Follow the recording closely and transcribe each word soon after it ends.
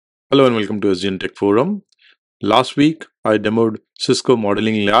Hello and welcome to SGN Tech Forum. Last week, I demoed Cisco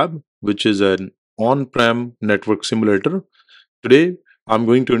Modeling Lab, which is an on-prem network simulator. Today, I'm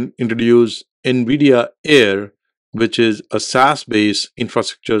going to introduce NVIDIA AIR, which is a SaaS-based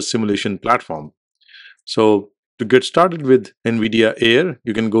infrastructure simulation platform. So to get started with NVIDIA AIR,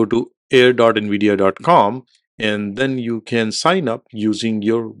 you can go to air.nvidia.com and then you can sign up using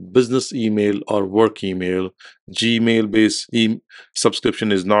your business email or work email. Gmail-based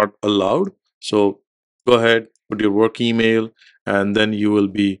subscription is not allowed. So go ahead, put your work email, and then you will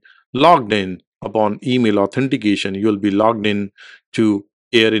be logged in. Upon email authentication, you will be logged in to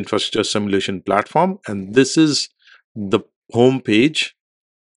AIR Infrastructure Simulation Platform. And this is the home page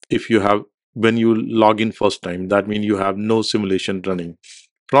if you have when you log in first time. That means you have no simulation running.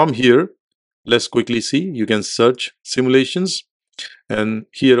 From here, let's quickly see. You can search simulations, and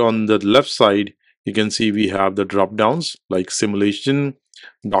here on the left side you can see we have the drop downs like simulation,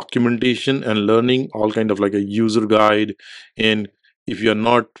 documentation, and learning, all kind of like a user guide. And if you are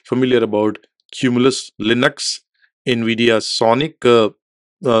not familiar about Cumulus Linux, NVIDIA Sonic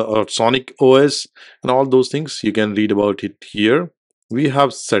or Sonic OS, and all those things, you can read about it here. We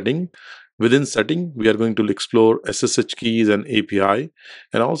have setting. Within setting, we are going to explore SSH keys and API,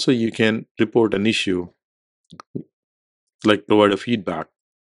 and also you can report an issue, like provide a feedback.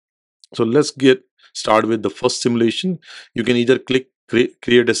 So let's get started with the first simulation. You can either click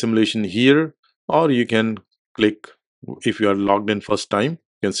create a simulation here, or you can click, if you are logged in first time,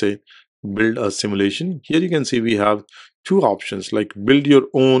 you can say build a simulation. Here you can see we have two options like build your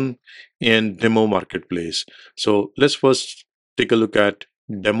own and demo marketplace. So let's first take a look at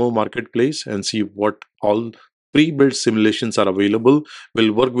demo marketplace and see what all pre-built simulations are available.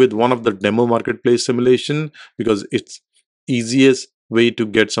 We'll work with one of the demo marketplace simulation because it's easiest way to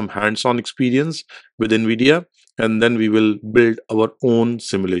get some hands-on experience with NVIDIA, and then we will build our own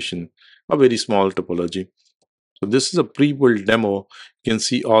simulation, a very small topology. So this is a pre-built demo. You can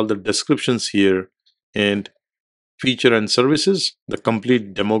see all the descriptions here and feature and services. The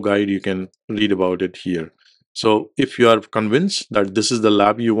complete demo guide, you can read about it here. So if you are convinced that this is the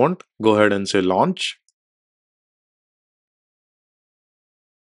lab you want, go ahead and say launch.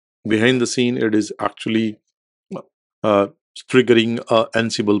 Behind the scene, it is actually uh, triggering a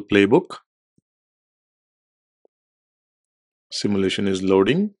Ansible playbook. Simulation is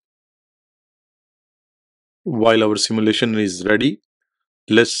loading. While our simulation is ready,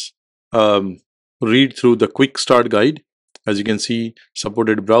 let's read through the quick start guide. As you can see,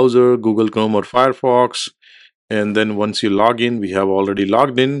 supported browser, Google Chrome or Firefox. And then once you log in, we have already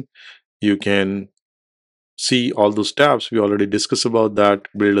logged in. You can see all those tabs. We already discussed about that.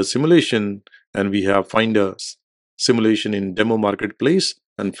 Build a simulation, and we have find a simulation in demo marketplace.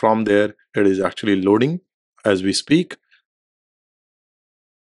 And from there, it is actually loading as we speak.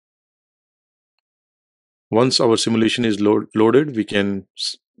 Once our simulation is loaded, we can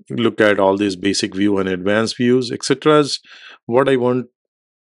look at all these basic view and advanced views, etc. What I want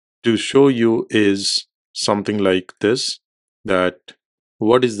to show you is something like this, that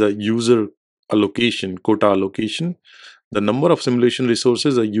what is the user allocation, quota allocation. The number of simulation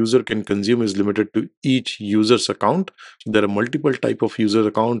resources a user can consume is limited to each user's account. So there are multiple type of user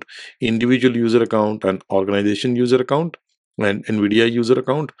account, individual user account, and organization user account, and NVIDIA user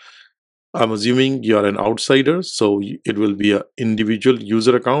account. I'm assuming you're an outsider, so it will be an individual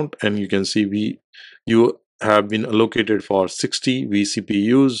user account, and you can see you have been allocated for 60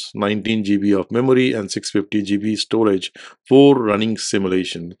 vCPUs, 19 GB of memory, and 650 GB storage for running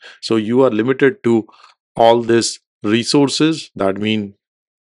simulation. So you are limited to all these resources. That means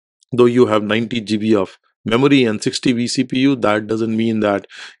though you have 90 GB of memory and 60 vCPU, that doesn't mean that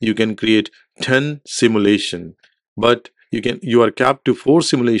you can create 10 simulation, but you are capped to 4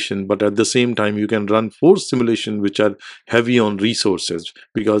 simulation, but at the same time you can run 4 simulation which are heavy on resources,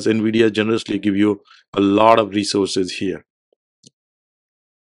 because NVIDIA generously give you a lot of resources here.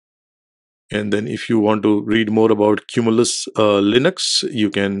 And then if you want to read more about Cumulus Linux, you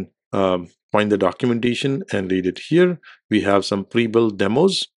can find the documentation and read it here. We have some pre-built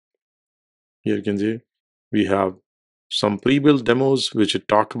demos. Here you can see we have some pre-built demos which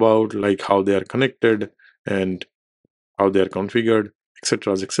talk about like how they are connected and how they are configured,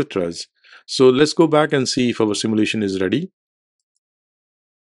 etc. So let's go back and see if our simulation is ready.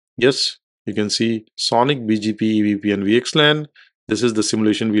 Yes, you can see Sonic, BGP, EVP, and VXLAN. This is the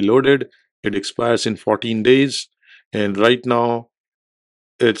simulation we loaded. It expires in 14 days, and right now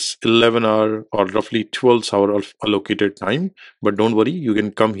it's 11 hour or roughly 12 hour of allocated time. But don't worry, you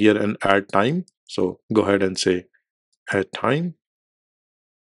can come here and add time. So go ahead and say add time.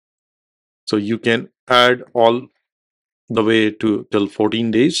 So you can add all the way to till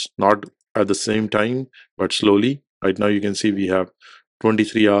 14 days, not at the same time, but slowly. Right now you can see we have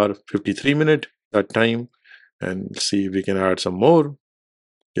 23 hour 53 minute that time, and see if we can add some more.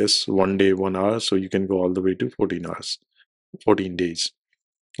 Yes, 1 day 1 hour, so you can go all the way to 14 hours, 14 days.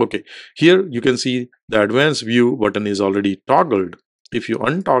 Okay, here you can see the advanced view button is already toggled. If you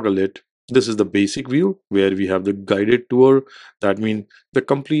untoggle it, this is the basic view where we have the guided tour. That means the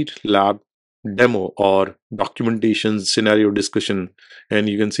complete lab demo or documentation scenario discussion. And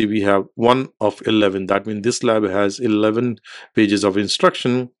you can see we have 1 of 11. That means this lab has 11 pages of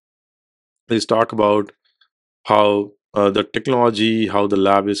instruction. Let's talk about how the technology, how the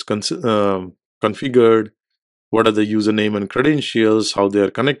lab is configured, what are the username and credentials, how they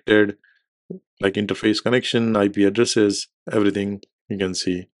are connected, like interface connection, IP addresses, everything you can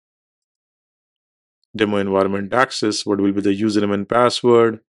see. Demo environment access, what will be the username and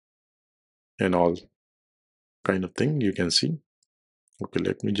password, and all kind of thing you can see. Okay,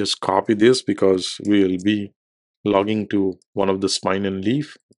 let me just copy this because we will be logging to one of the spine and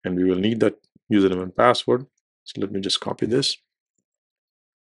leaf, and we will need that username and password. So let me just copy this.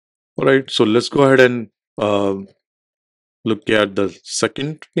 All right, so let's go ahead and look at the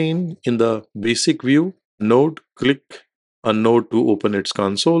second pane in the basic view. Node, click a node to open its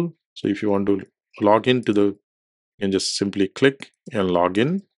console. So if you want to log into the, you can just simply click and log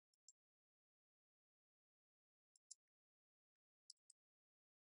in.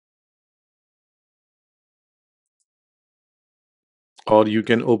 Or you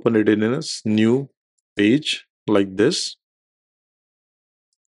can open it in a new page like this.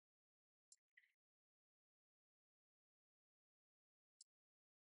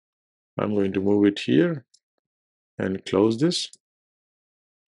 I'm going to move it here and close this.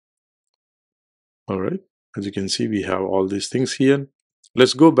 All right, as you can see, we have all these things here.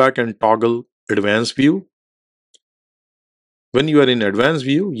 Let's go back and toggle advanced view. When you are in advanced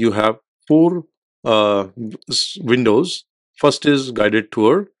view, you have four windows. First is guided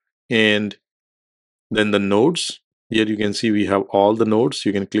tour, and then the nodes. Here you can see we have all the nodes.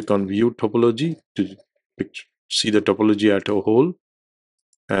 You can click on view topology to see the topology at a whole.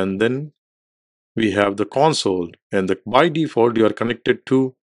 And then we have the console, and by default you are connected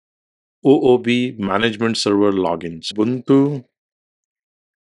to OOB management server logins. Ubuntu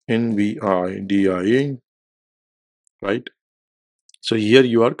NVIDIA, right? So here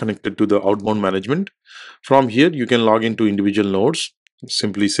you are connected to the outbound management. From here you can log into individual nodes.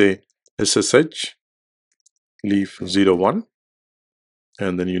 Simply say SSH leaf 01,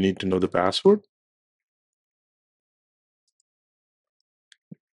 and then you need to know the password.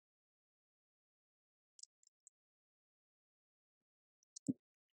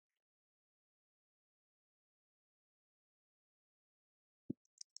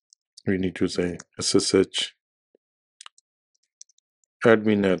 We need to say SSH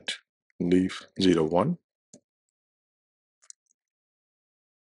admin at leaf 01,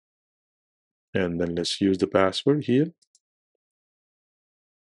 and then let's use the password here.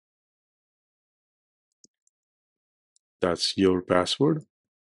 That's your password.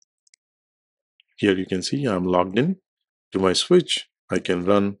 Here you can see I'm logged in to my switch. I can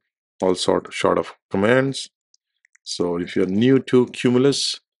run all sort of commands. So if you're new to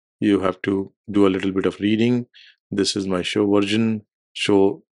Cumulus, you have to do a little bit of reading. This is my show version,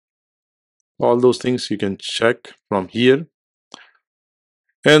 show all those things you can check from here.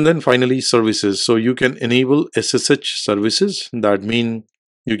 And then finally services. So you can enable SSH services. That means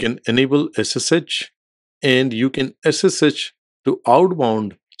you can enable SSH, and you can SSH to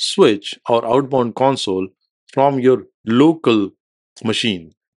outbound switch or outbound console from your local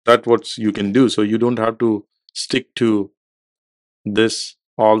machine. That's what you can do. So you don't have to stick to this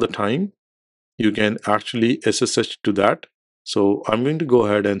all the time. You can actually SSH to that. So I'm going to go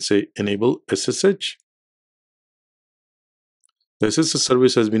ahead and say enable SSH. The SSH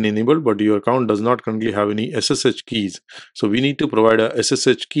service has been enabled, but your account does not currently have any SSH keys. So we need to provide a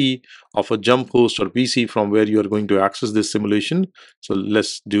SSH key of a jump host or PC from where you are going to access this simulation. So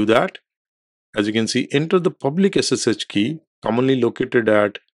let's do that. As you can see, enter the public SSH key commonly located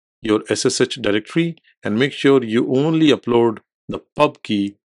at your SSH directory, and make sure you only upload the pub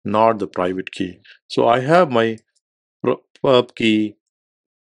key, not the private key. So I have my pub key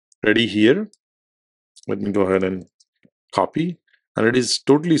ready here. Let me go ahead and copy, and it is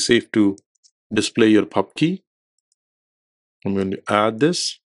totally safe to display your pub key. I'm going to add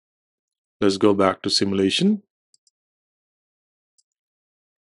this. Let's go back to simulation.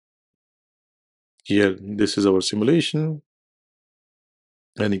 Here, this is our simulation.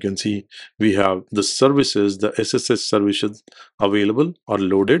 And you can see we have the services, the SSH services available or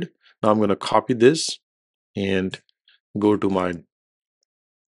loaded. Now I'm going to copy this and go to mine.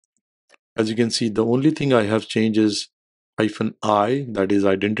 As you can see, the only thing I have changed is -I, that is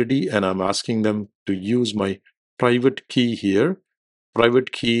identity, and I'm asking them to use my private key here.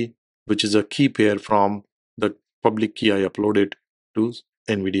 Private key, which is a key pair from the public key I uploaded to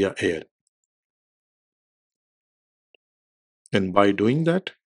NVIDIA AIR. And by doing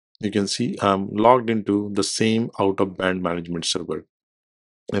that, you can see I'm logged into the same out-of-band management server.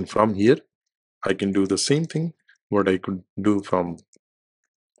 And from here, I can do the same thing what I could do from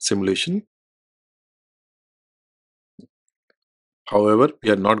simulation. However, we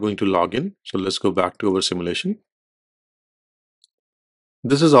are not going to log in. So let's go back to our simulation.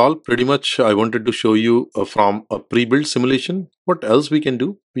 This is all pretty much I wanted to show you from a pre-built simulation. What else we can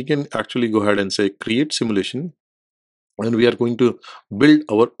do? We can actually go ahead and say create simulation, and we are going to build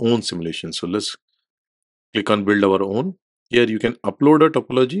our own simulation. So let's click on build our own. Here you can upload a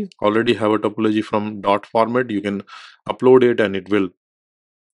topology. Already have a topology from dot format. You can upload it and it will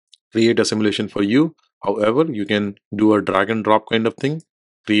create a simulation for you. However, you can do a drag and drop kind of thing,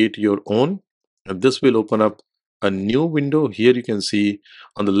 create your own, and this will open up a new window. Here you can see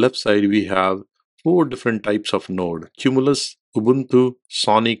on the left side we have 4 different types of node: Cumulus, Ubuntu,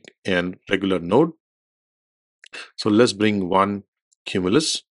 Sonic, and regular node. So let's bring one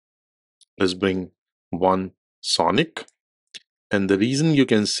Cumulus, let's bring one Sonic, and the reason you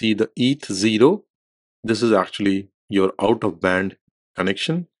can see the ETH0, this is actually your out of band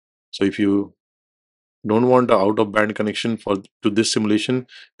connection. So if you don't want the out of band connection for to this simulation,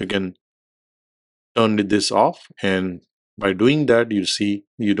 you can turn this off, and by doing that you see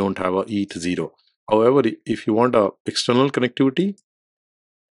you don't have a ETH0. However, if you want a external connectivity,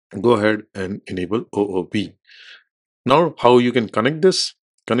 go ahead and enable OOB. Now how you can connect this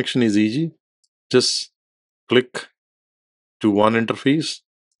connection is easy. Just click to one interface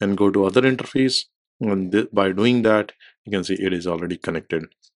and go to other interface, and by doing that you can see it is already connected.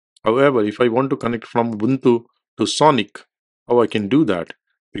 However, if I want to connect from Ubuntu to Sonic, how I can do that?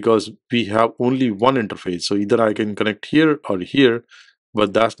 Because we have only one interface. So either I can connect here or here,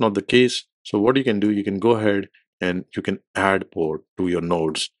 but that's not the case. So what you can do, you can go ahead and you can add port to your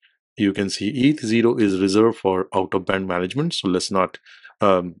nodes. You can see ETH0 is reserved for out-of-band management. So let's not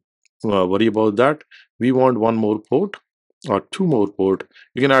worry about that. We want one more port or two more port.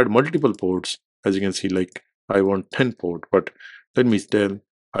 You can add multiple ports. As you can see, like I want 10 port, but let me tell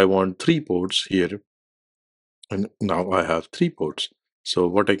I want 3 ports here, and now I have 3 ports. So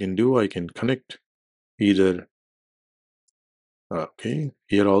what I can do, I can connect either, okay,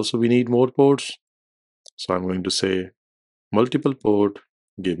 here also we need more ports. So I'm going to say multiple port,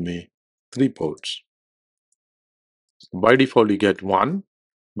 give me 3 ports. By default, you get 1,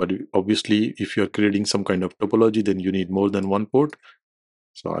 but obviously if you're creating some kind of topology, then you need more than 1 port.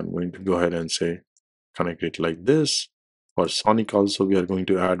 So I'm going to go ahead and say connect it like this. For Sonic also, we are going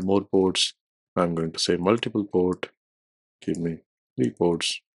to add more ports. I'm going to say multiple port, give me 3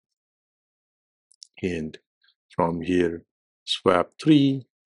 ports, and from here swap 3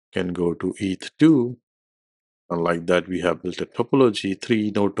 can go to ETH2, and like that we have built a topology,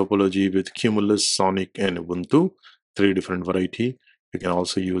 3 node topology with Cumulus, Sonic, and Ubuntu, 3 different variety. You can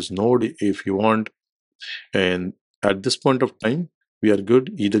also use node if you want, and at this point of time we are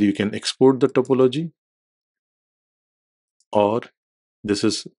good. Either you can export the topology, or this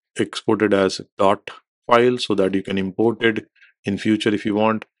is exported as dot file so that you can import it in future if you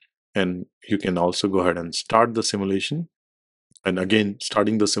want. And you can also go ahead and start the simulation. And again,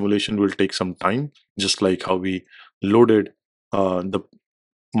 starting the simulation will take some time, just like how we loaded the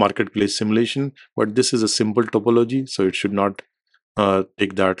marketplace simulation. But this is a simple topology, so it should not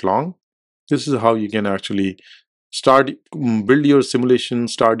take that long. This is how you can actually build your simulation,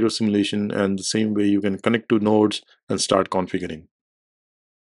 start your simulation, and the same way you can connect to nodes and start configuring.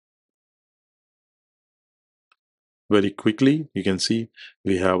 Very quickly, you can see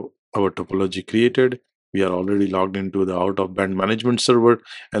we have our topology created. We are already logged into the out-of-band management server,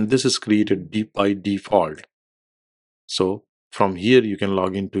 and this is created by default. So from here, you can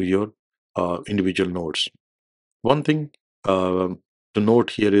log into your individual nodes. One thing to note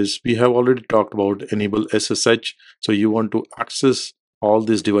here is we have already talked about enable SSH. So you want to access all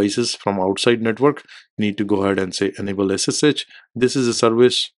these devices from outside network, you need to go ahead and say enable SSH. This is a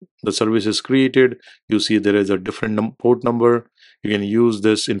service. The service is created. You see there is a different port number. You can use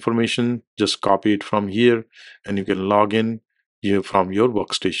this information, just copy it from here, and you can log in from your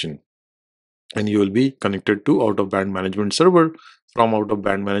workstation. And you will be connected to out-of-band management server. From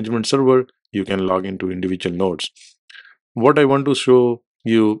out-of-band management server, you can log into individual nodes. What I want to show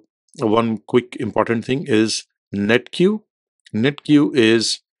you, one quick important thing is NetQ. NetQ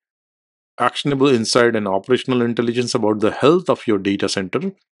is actionable insight and operational intelligence about the health of your data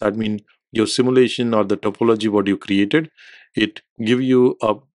center. That means your simulation or the topology what you created, it give you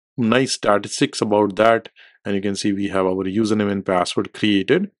a nice statistics about that. And you can see we have our username and password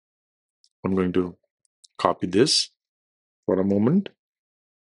created. I'm going to copy this for a moment,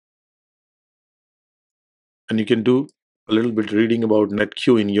 and you can do a little bit reading about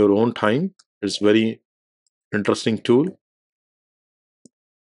NetQ in your own time. It's very interesting tool.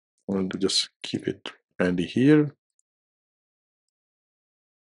 I'm going to just keep it handy here.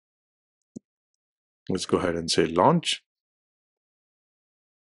 Let's go ahead and say launch.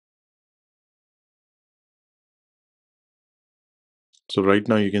 So right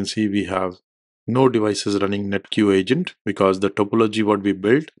now you can see we have no devices running NetQ agent because the topology what we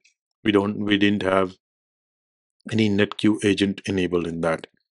built, we didn't have any NetQ agent enabled in that.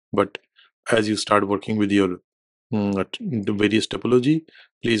 But as you start working with your the various topology,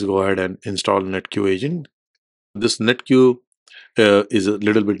 please go ahead and install NetQ agent. This NetQ is a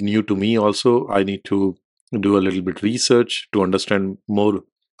little bit new to me also. I need to do a little bit research to understand more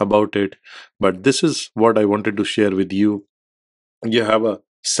about it. But this is what I wanted to share with you. You have a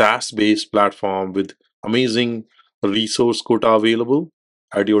SaaS-based platform with amazing resource quota available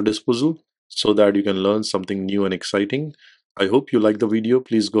at your disposal so that you can learn something new and exciting. I hope you like the video.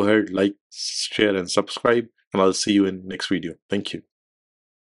 Please go ahead, like, share, and subscribe, and I'll see you in next video. Thank you.